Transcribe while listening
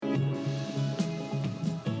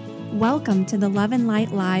Welcome to the Love and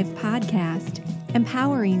Light Live podcast,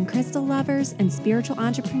 empowering crystal lovers and spiritual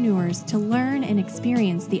entrepreneurs to learn and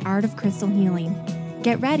experience the art of crystal healing.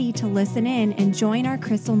 Get ready to listen in and join our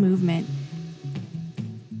crystal movement.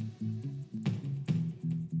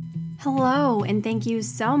 Hello, and thank you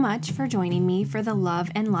so much for joining me for the Love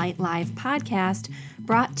and Light Live podcast,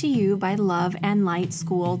 brought to you by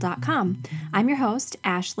loveandlightschool.com. I'm your host,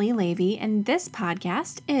 Ashley Levy, and this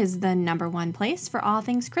podcast is the #1 place for all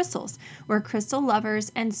things crystals, where crystal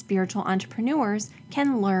lovers and spiritual entrepreneurs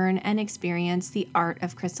can learn and experience the art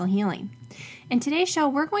of crystal healing. In today's show,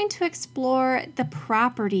 we're going to explore the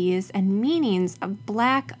properties and meanings of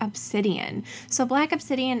black obsidian. So black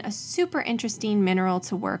obsidian, a super interesting mineral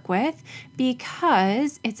to work with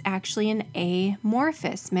because it's actually an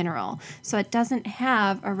amorphous mineral. So it doesn't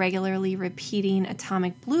have a regularly repeating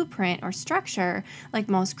atomic blueprint or structure like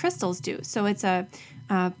most crystals do. So it's a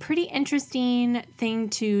pretty interesting thing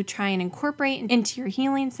to try and incorporate into your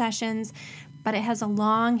healing sessions, but it has a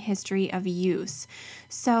long history of use.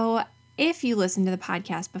 So if you listened to the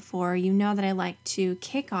podcast before, you know that I like to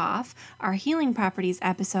kick off our healing properties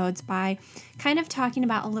episodes by kind of talking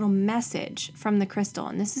about a little message from the crystal.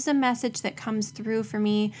 And this is a message that comes through for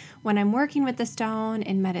me when I'm working with the stone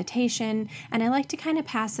in meditation. And I like to kind of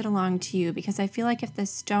pass it along to you because I feel like if the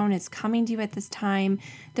stone is coming to you at this time,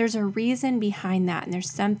 there's a reason behind that. And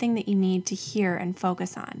there's something that you need to hear and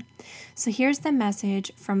focus on. So here's the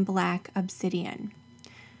message from black obsidian.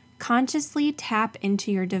 Consciously tap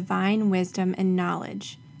into your divine wisdom and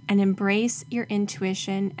knowledge and embrace your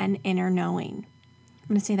intuition and inner knowing. I'm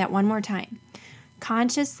going to say that one more time.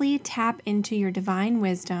 Consciously tap into your divine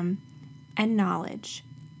wisdom and knowledge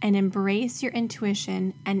and embrace your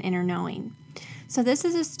intuition and inner knowing. So this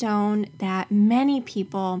is a stone that many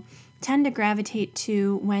people tend to gravitate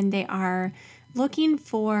to when they are looking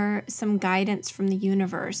for some guidance from the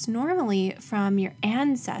universe, normally from your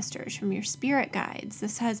ancestors, from your spirit guides.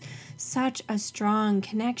 This has such a strong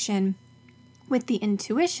connection with the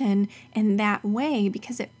intuition in that way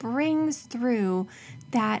because it brings through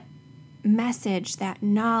that message, that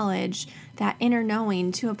knowledge, that inner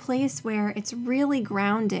knowing to a place where it's really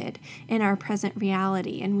grounded in our present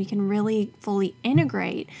reality and we can really fully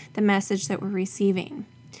integrate the message that we're receiving.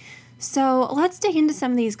 So let's dig into some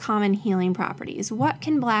of these common healing properties. What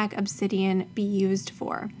can black obsidian be used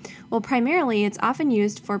for? Well, primarily it's often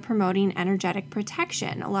used for promoting energetic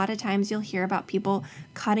protection. A lot of times you'll hear about people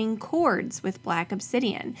cutting cords with black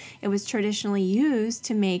obsidian. It was traditionally used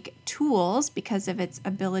to make tools because of its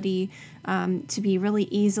ability to be really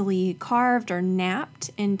easily carved or knapped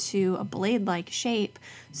into a blade-like shape.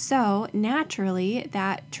 So naturally,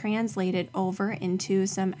 that translated over into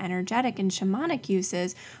some energetic and shamanic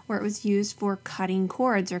uses where it was used for cutting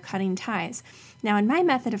cords or cutting ties. Now, in my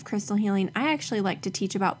method of crystal healing, I actually like to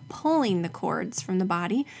teach about pulling the cords from the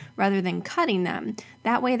body rather than cutting them.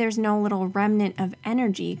 That way, there's no little remnant of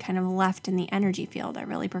energy kind of left in the energy field. I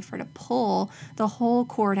really prefer to pull the whole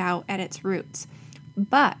cord out at its roots.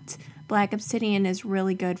 But black obsidian is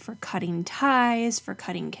really good for cutting ties, for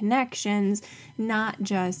cutting connections, not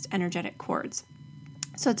just energetic cords.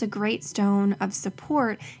 So it's a great stone of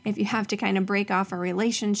support if you have to kind of break off a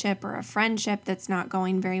relationship or a friendship that's not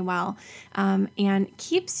going very well, and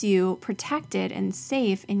keeps you protected and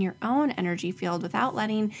safe in your own energy field without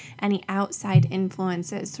letting any outside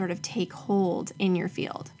influences sort of take hold in your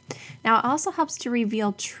field. Now, it also helps to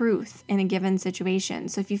reveal truth in a given situation.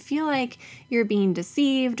 So if you feel like you're being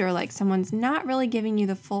deceived or like someone's not really giving you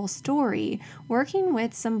the full story, working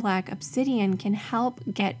with some black obsidian can help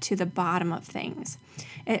get to the bottom of things.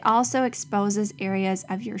 It also exposes areas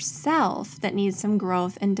of yourself that need some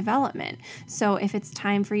growth and development. So if it's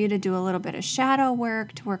time for you to do a little bit of shadow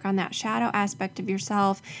work, to work on that shadow aspect of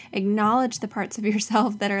yourself, acknowledge the parts of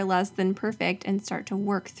yourself that are less than perfect and start to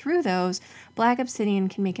work through those, black obsidian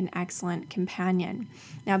can make an excellent companion.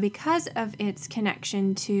 Now, because of its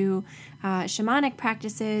connection to shamanic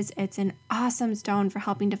practices, it's an awesome stone for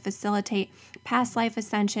helping to facilitate past life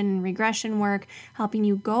ascension and regression work, helping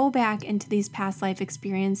you go back into these past life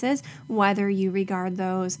experiences, whether you regard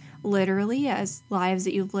those literally as lives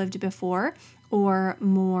that you've lived before, or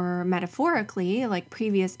more metaphorically, like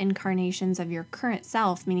previous incarnations of your current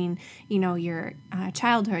self, meaning, your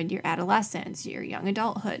childhood, your adolescence, your young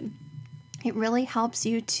adulthood. It really helps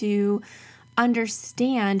you to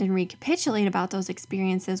understand and recapitulate about those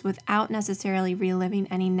experiences without necessarily reliving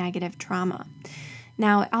any negative trauma.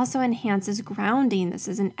 Now, it also enhances grounding. This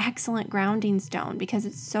is an excellent grounding stone because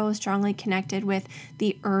it's so strongly connected with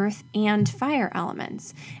the earth and fire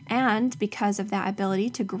elements. And because of that ability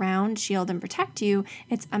to ground, shield, and protect you,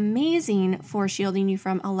 it's amazing for shielding you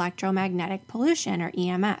from electromagnetic pollution or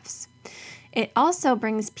EMFs. It also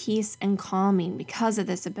brings peace and calming because of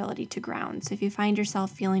this ability to ground. So if you find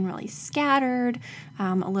yourself feeling really scattered,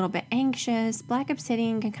 a little bit anxious, Black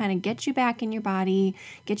Obsidian can kind of get you back in your body,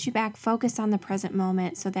 get you back focused on the present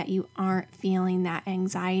moment so that you aren't feeling that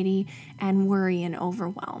anxiety and worry and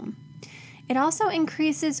overwhelm. It also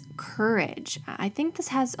increases courage. I think this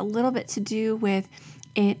has a little bit to do with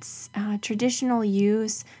its traditional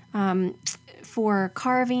use for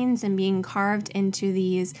carvings and being carved into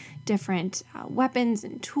these different weapons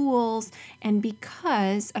and tools. And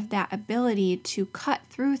because of that ability to cut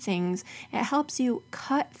through things, it helps you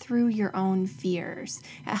cut through your own fears.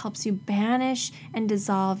 It helps you banish and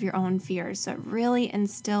dissolve your own fears. So it really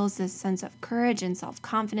instills this sense of courage and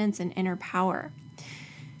self-confidence and inner power.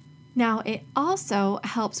 Now, it also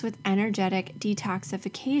helps with energetic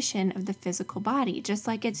detoxification of the physical body. Just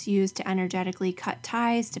like it's used to energetically cut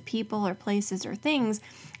ties to people or places or things,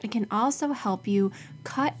 it can also help you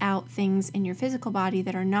cut out things in your physical body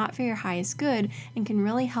that are not for your highest good and can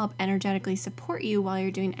really help energetically support you while you're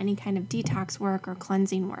doing any kind of detox work or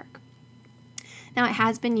cleansing work. Now, it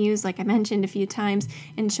has been used, like I mentioned a few times,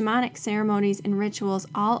 in shamanic ceremonies and rituals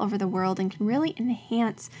all over the world and can really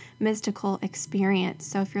enhance mystical experience.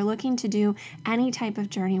 So if you're looking to do any type of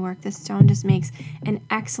journey work, this stone just makes an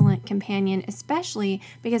excellent companion, especially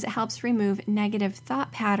because it helps remove negative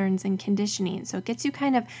thought patterns and conditioning. So it gets you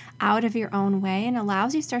kind of out of your own way and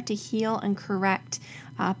allows you to start to heal and correct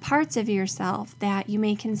parts of yourself that you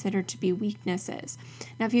may consider to be weaknesses.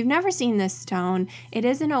 Now, if you've never seen this stone, it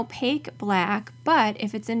is an opaque black, but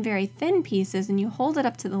if it's in very thin pieces and you hold it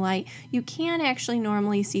up to the light, you can actually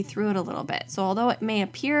normally see through it a little bit. So although it may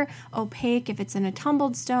appear opaque if it's in a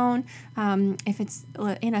tumbled stone, if it's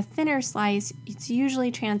in a thinner slice, it's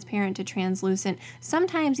usually transparent to translucent,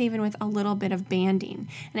 sometimes even with a little bit of banding.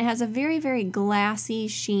 And it has a very, very glassy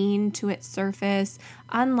sheen to its surface,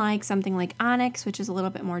 unlike something like onyx, which is a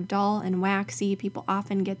little bit more dull and waxy. People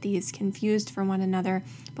often get these confused for one another,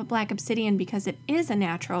 but Black Obsidian, because it is a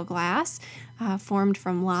natural glass formed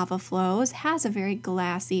from lava flows, has a very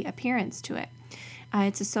glassy appearance to it.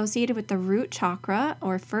 It's associated with the root chakra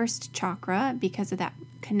or first chakra because of that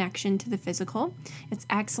connection to the physical. It's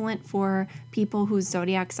excellent for people whose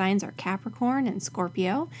zodiac signs are Capricorn and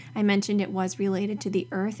Scorpio. I mentioned it was related to the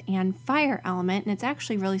earth and fire element, and it's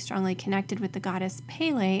actually really strongly connected with the goddess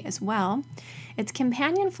Pele as well. Its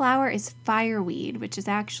companion flower is fireweed, which is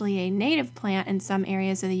actually a native plant in some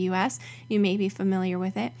areas of the U.S. You may be familiar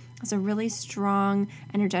with it. It's a really strong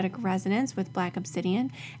energetic resonance with Black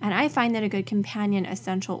Obsidian, and I find that a good companion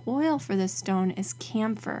essential oil for this stone is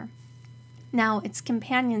camphor. Now, its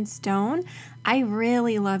companion stone, I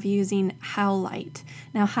really love using howlite.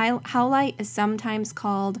 Now, howlite is sometimes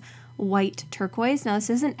called white turquoise. Now, this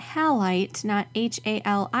isn't halite, not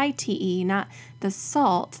Halite, not the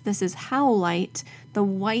salt. This is howlite, the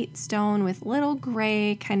white stone with little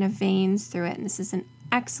gray kind of veins through it, and this is an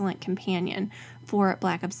excellent companion for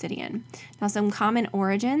Black Obsidian. Now, some common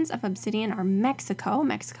origins of obsidian are Mexico.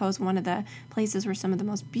 Mexico is one of the places where some of the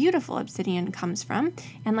most beautiful obsidian comes from.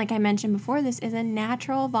 And like I mentioned before, this is a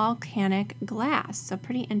natural volcanic glass, so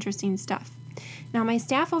pretty interesting stuff. Now, my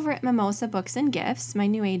staff over at Mimosa Books and Gifts, my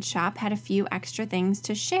new age shop, had a few extra things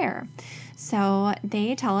to share. So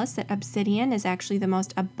they tell us that obsidian is actually the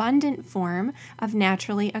most abundant form of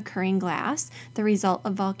naturally occurring glass, the result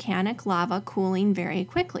of volcanic lava cooling very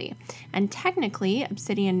quickly. And technically,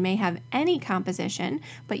 obsidian may have any composition,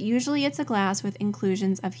 but usually it's a glass with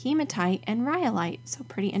inclusions of hematite and rhyolite, so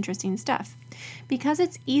pretty interesting stuff. Because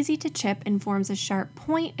it's easy to chip and forms a sharp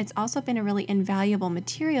point, it's also been a really invaluable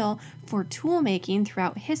material for tool making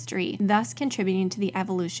throughout history, thus contributing to the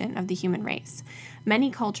evolution of the human race.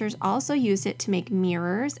 Many cultures also use it to make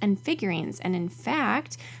mirrors and figurines, and in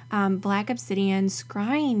fact, Black Obsidian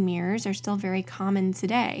scrying mirrors are still very common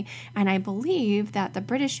today, and I believe that the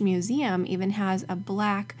British Museum even has a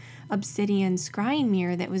Black Obsidian scrying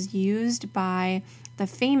mirror that was used by the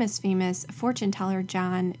famous fortune teller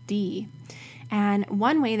John Dee. And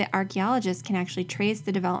one way that archaeologists can actually trace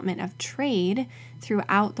the development of trade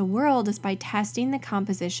throughout the world is by testing the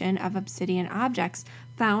composition of obsidian objects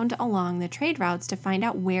found along the trade routes to find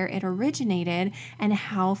out where it originated and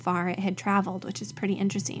how far it had traveled, which is pretty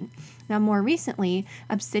interesting. Now, more recently,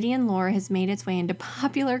 obsidian lore has made its way into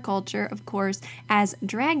popular culture, of course, as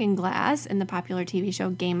dragon glass in the popular TV show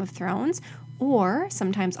Game of Thrones, or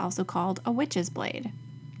sometimes also called a witch's blade.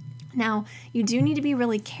 Now, you do need to be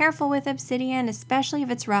really careful with obsidian, especially if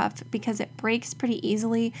it's rough, because it breaks pretty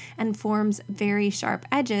easily and forms very sharp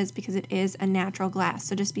edges because it is a natural glass.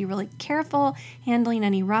 So just be really careful handling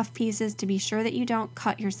any rough pieces to be sure that you don't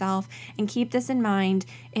cut yourself, and keep this in mind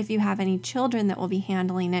if you have any children that will be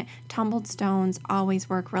handling it. Tumbled stones always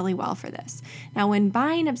work really well for this. Now, when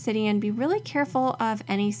buying obsidian, be really careful of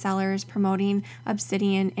any sellers promoting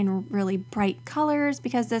obsidian in really bright colors,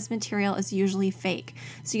 because this material is usually fake.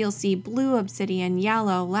 So you'll see blue obsidian,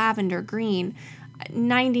 yellow, lavender, green.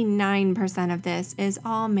 99% of this is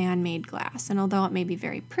all man-made glass, and although it may be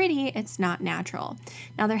very pretty, it's not natural.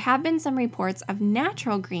 Now, there have been some reports of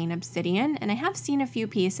natural green obsidian, and I have seen a few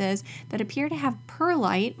pieces that appear to have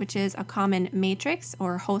perlite, which is a common matrix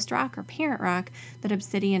or host rock or parent rock that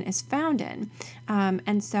obsidian is found in.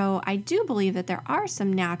 And so I do believe that there are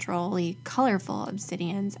some naturally colorful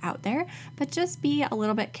obsidians out there, but just be a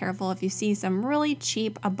little bit careful if you see some really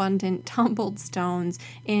cheap, abundant tumbled stones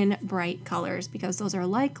in bright colors, because those are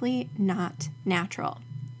likely not natural.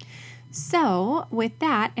 So with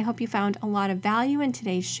that, I hope you found a lot of value in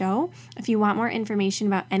today's show. If you want more information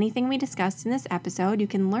about anything we discussed in this episode, you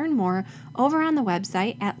can learn more over on the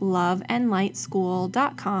website at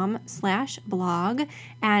loveandlightschool.com/blog.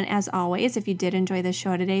 And as always, if you did enjoy the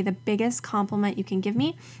show today, the biggest compliment you can give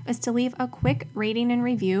me is to leave a quick rating and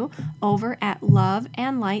review over at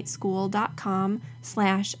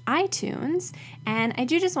loveandlightschool.com/iTunes. And I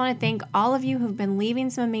do just want to thank all of you who've been leaving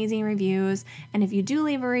some amazing reviews. And if you do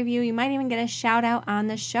leave a review, you might even get a shout out on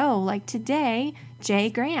the show. Like today, Jay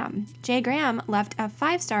Graham. Jay Graham left a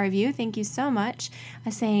 5-star review. Thank you so much.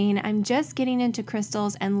 Saying, I'm just getting into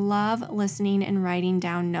crystals and love listening and writing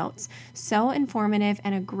down notes. So informative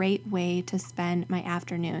and a great way to spend my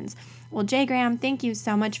afternoons. Well, Jay Graham, thank you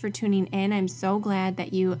so much for tuning in. I'm so glad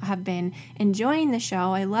that you have been enjoying the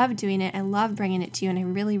show. I love doing it. I love bringing it to you, and I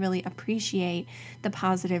really, really appreciate the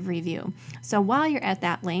positive review. So while you're at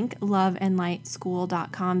that link,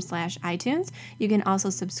 loveandlightschool.com/iTunes, you can also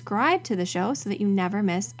subscribe to the show so that you never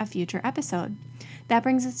miss a future episode. That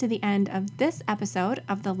brings us to the end of this episode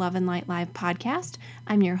of the Love and Light Live podcast.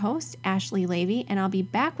 I'm your host, Ashley Levy, and I'll be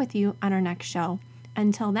back with you on our next show.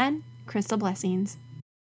 Until then, crystal blessings.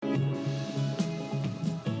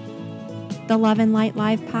 The Love and Light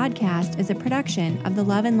Live podcast is a production of the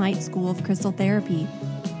Love and Light School of Crystal Therapy.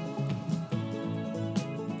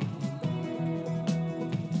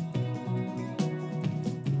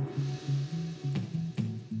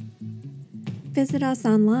 Visit us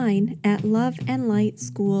online at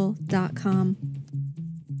loveandlightschool.com.